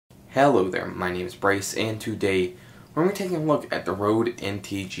Hello there, my name is Bryce, and today we're going to be taking a look at the Rode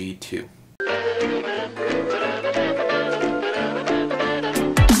NTG-2.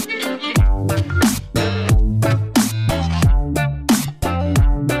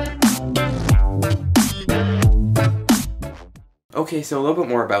 Okay, so a little bit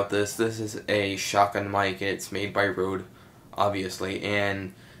more about this. This is a shotgun mic. It's made by Rode, obviously,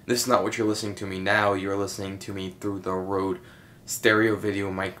 and this is not what you're listening to me now. You're listening to me through the Rode Stereo Video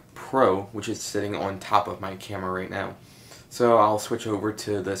Mic Pro, which is sitting on top of my camera right now. So I'll switch over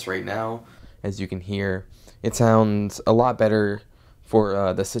to this right now. As you can hear, it sounds a lot better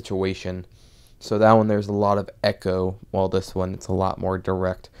for the situation. So that one, there's a lot of echo, while this one, it's a lot more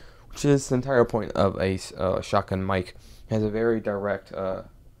direct, which is the entire point of a shotgun mic. It has a very direct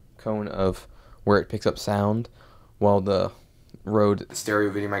cone of where it picks up sound, while the Rode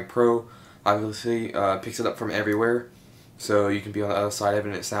Stereo Video Mic Pro obviously picks it up from everywhere. So you can be on the other side of it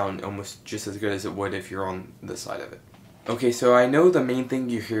and it sounds almost just as good as it would if you're on this side of it. Okay, so I know the main thing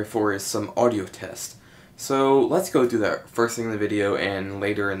you're here for is some audio test. So let's go do that first thing in the video, and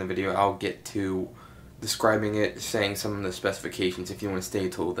later in the video I'll get to describing it, saying some of the specifications if you want to stay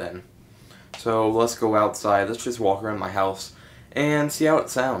till then. So let's go outside, let's just walk around my house and see how it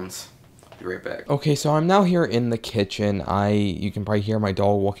sounds. Be right back. Okay, so I'm now here in the kitchen. You can probably hear my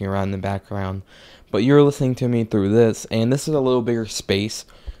dog walking around in the background, but you're listening to me through this, and this is a little bigger space,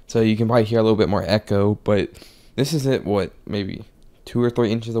 so you can probably hear a little bit more echo, but this is maybe 2 or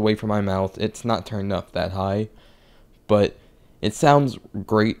 3 inches away from my mouth. It's not turned up that high, but it sounds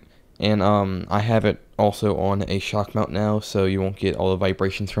great, and I have it also on a shock mount now, so you won't get all the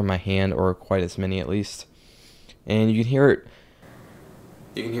vibrations from my hand, or quite as many at least. And you can hear it.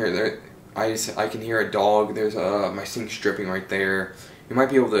 You can hear it there. I can hear a dog. There's my sink's dripping right there. You might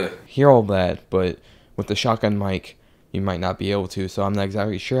be able to hear all that, but with the shotgun mic, you might not be able to. So I'm not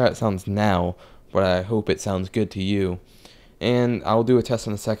exactly sure how it sounds now, but I hope it sounds good to you. And I'll do a test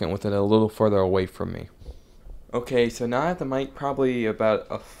in a second with it a little further away from me. Okay, so now I have the mic probably about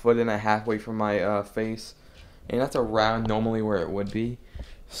 1.5 feet away from my face, and that's around normally where it would be.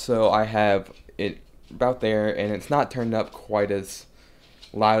 So I have it about there, and it's not turned up quite as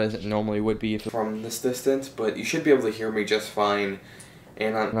loud as it normally would be from this distance, but you should be able to hear me just fine.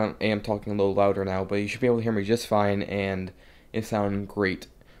 And I am talking a little louder now, but you should be able to hear me just fine, and it sounds great,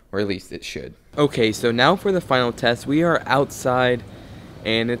 or at least it should. Okay, so now for the final test. We are outside,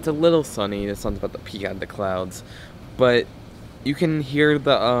 and it's a little sunny. The sun's about to peek out of the clouds, but you can hear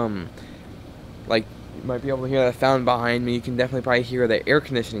the you might be able to hear that fountain behind me. You can definitely probably hear the air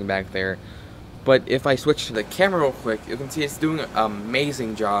conditioning back there. But if I switch to the camera real quick, you can see it's doing an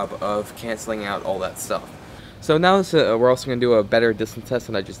amazing job of canceling out all that stuff. So now we're also going to do a better distance test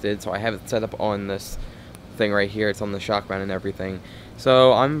than I just did. So I have it set up on this thing right here. It's on the shock mount and everything.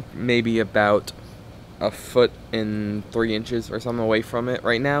 So I'm maybe about 1.3 inches or something away from it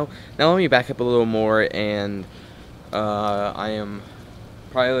right now. Now let me back up a little more, and I am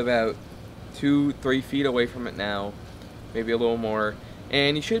probably about 2-3 feet away from it now, maybe a little more.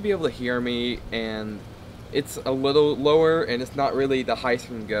 And you should be able to hear me, and it's a little lower, and it's not really the highest it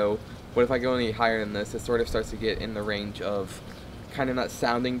can go. But if I go any higher than this, it sort of starts to get in the range of kind of not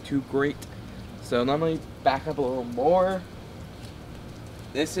sounding too great. So now I'm going to back up a little more.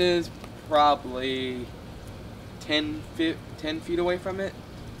 This is probably 10 feet away from it,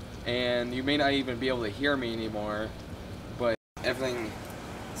 and you may not even be able to hear me anymore, but everything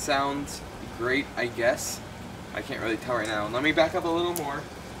sounds great, I guess. I can't really tell right now. Let me back up a little more.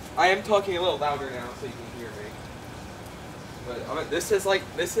 I am talking a little louder now so you can hear me. But this is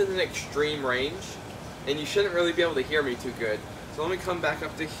an extreme range, and you shouldn't really be able to hear me too good. So let me come back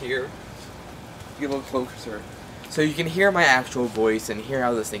up to here, get a little closer, so you can hear my actual voice and hear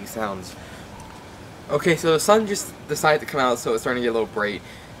how this thing sounds. Okay, so the sun just decided to come out, so it's starting to get a little bright.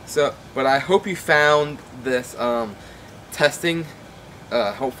 But I hope you found this testing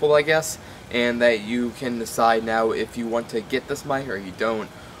helpful, I guess, and that you can decide now if you want to get this mic or you don't,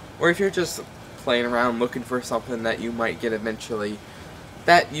 or if you're just playing around looking for something that you might get eventually,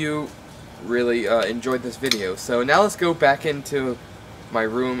 that you really enjoyed this video. So now let's go back into my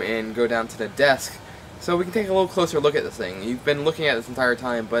room and go down to the desk so we can take a little closer look at this thing. You've been looking at this entire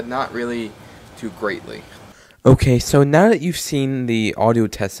time, but not really too greatly. Okay, so now that you've seen the audio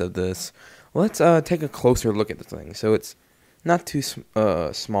test of this, let's take a closer look at the thing. So it's not too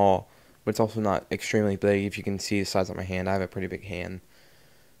small, but it's also not extremely big. If you can see the size of my hand, I have a pretty big hand.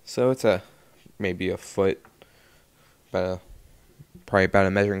 So it's maybe 1 foot, probably about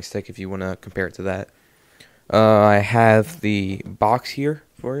a measuring stick if you want to compare it to that. I have the box here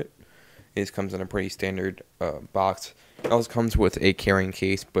for it. It comes in a pretty standard box. It also comes with a carrying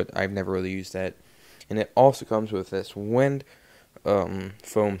case, but I've never really used that. And it also comes with this wind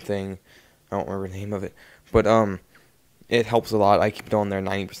foam thing. I don't remember the name of it, but it helps a lot. I keep it on there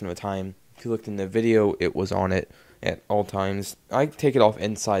 90% of the time. If you looked in the video, it was on it at all times. I take it off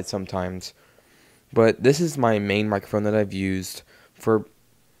inside sometimes, but this is my main microphone that I've used for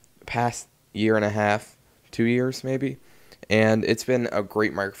past year and a half, 2 years maybe, and it's been a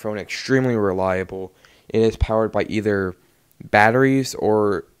great microphone, extremely reliable. It is powered by either batteries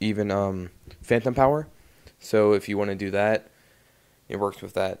or even phantom power, so if you want to do that, it works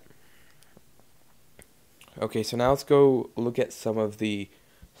with that. Okay, so now let's go look at some of the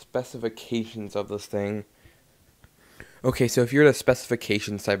specifications of this thing. Okay, so if you're the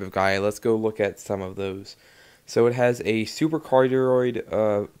specifications type of guy, let's go look at some of those. So it has a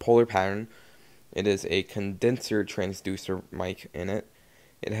supercardioid polar pattern. It is a condenser transducer mic in it.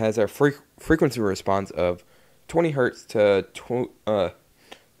 It has a frequency response of 20 hertz to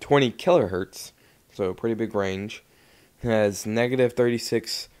 20 kilohertz, so pretty big range. It has negative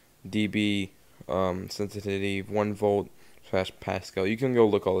 36 dB sensitivity, 1 volt / Pascal. You can go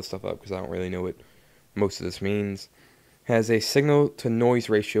look all this stuff up because I don't really know what most of this means. Has a signal to noise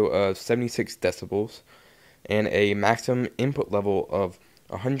ratio of 76 decibels and a maximum input level of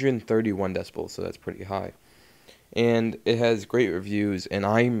 131 decibels, so that's pretty high. And it has great reviews, and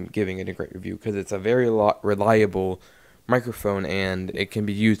I'm giving it a great review because it's a very reliable microphone, and it can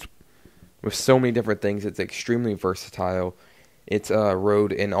be used with so many different things. It's extremely versatile. It's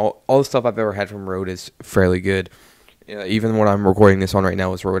Rode, and all the stuff I've ever had from Rode is fairly good. Even what I'm recording this on right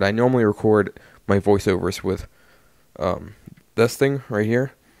now is Rode. I normally record my voiceovers with this thing right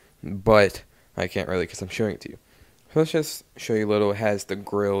here, but I can't really because I'm showing it to you. So let's just show you a little. It has the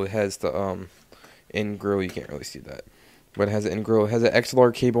grill. It has the in grill. You can't really see that, but it has an in grill. It has an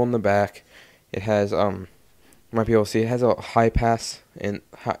XLR cable in the back. It has you might be able to see it has a high pass and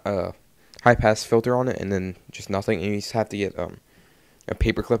high pass filter on it, and then just nothing. And you just have to get a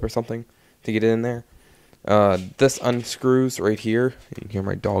paper clip or something to get it in there. This unscrews right here. You can hear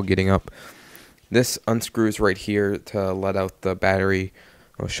my dog getting up. This unscrews right here to let out the battery.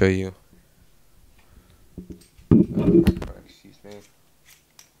 I'll show you. Excuse me.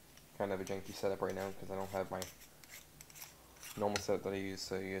 Kind of a janky setup right now because I don't have my normal setup that I use.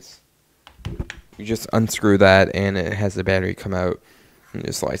 So you just unscrew that, and it has the battery come out and it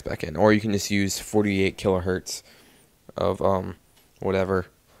just slides back in. Or you can just use 48 kilohertz of whatever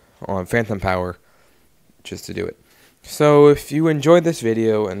on phantom power just to do it. So if you enjoyed this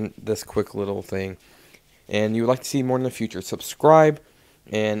video and this quick little thing, and you would like to see more in the future, subscribe.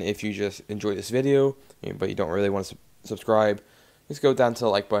 And if you just enjoyed this video, but you don't really want to subscribe, just go down to the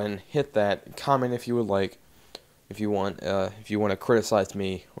like button, hit that, comment if you would like, if you want to criticize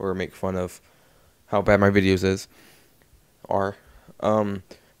me or make fun of how bad my videos are,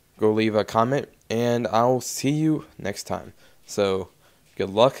 go leave a comment, and I'll see you next time. So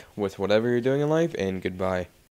good luck with whatever you're doing in life, and goodbye.